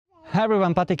Hi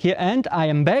everyone, Patek here, and I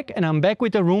am back, and I'm back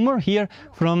with a rumor here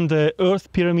from the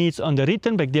Earth pyramids on the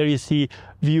Ritten. Back there you see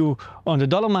view on the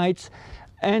Dolomites,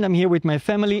 and I'm here with my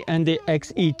family and the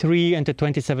XE3 and the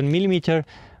 27mm.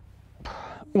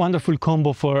 Wonderful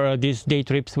combo for these day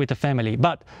trips with the family.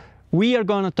 But we are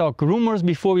gonna talk rumors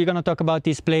before we're gonna talk about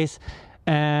this place.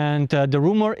 And the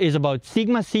rumor is about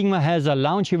Sigma. Sigma has a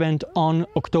launch event on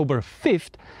October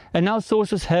 5th, and now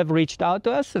sources have reached out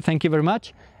to us, thank you very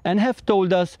much, and have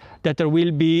told us that there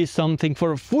will be something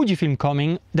for Fujifilm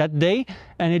coming that day,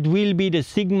 and it will be the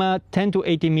Sigma 10 to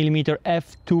 80mm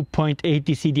f2.8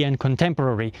 DCDN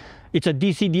Contemporary. It's a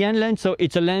DCDN lens, so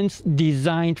it's a lens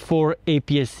designed for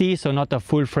APS-C, so not a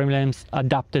full frame lens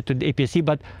adapted to the APS-C,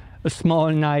 but a small,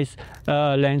 nice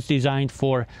lens designed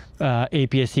for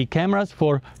APS-C cameras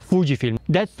for Fujifilm.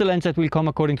 That's the lens that will come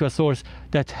according to a source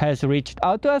that has reached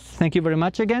out to us. Thank you very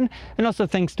much again. And also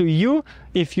thanks to you.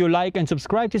 If you like and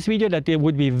subscribe this video, that it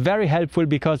would be very helpful,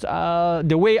 because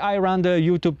the way I run the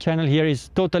YouTube channel here is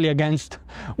totally against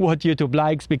what YouTube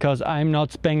likes, because I'm not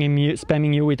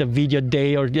spamming you with a video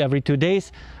day or every 2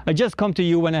 days. I just come to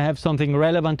you when I have something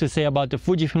relevant to say about the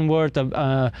Fujifilm world,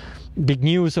 big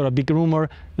news or a big rumor,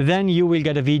 then you will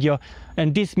get a video.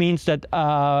 And this means that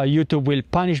YouTube will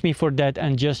punish me for that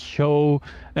and just show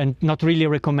and not really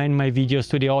recommend my videos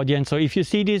to the audience. So if you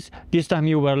see this time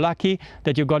you were lucky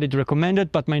that you got it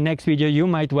recommended, but my next video you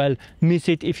might well miss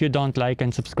it if you don't like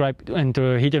and subscribe and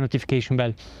hit the notification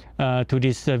bell to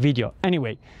this video.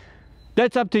 Anyway,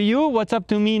 that's up to you. What's up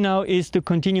to me now is to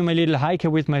continue my little hike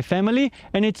here with my family,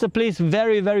 and it's a place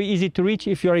very, very easy to reach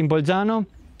if you're in Bolzano.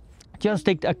 Just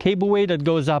take a cableway that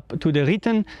goes up to the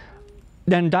Ritten.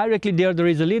 Then directly there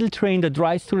is a little train that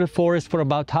drives through the forest for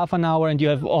about half an hour, and you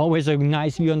have always a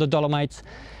nice view on the Dolomites.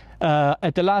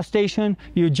 At the last station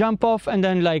you jump off, and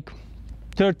then like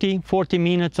 30-40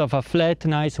 minutes of a flat,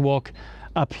 nice walk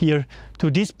up here to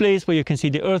this place where you can see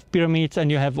the Earth pyramids, and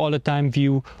you have all the time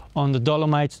view on the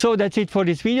Dolomites. So that's it for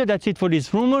this video, that's it for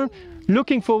this rumor.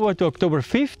 Looking forward to October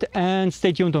 5th, and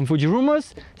stay tuned on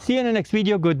FujiRumors. See you in the next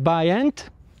video. Goodbye and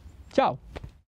ciao.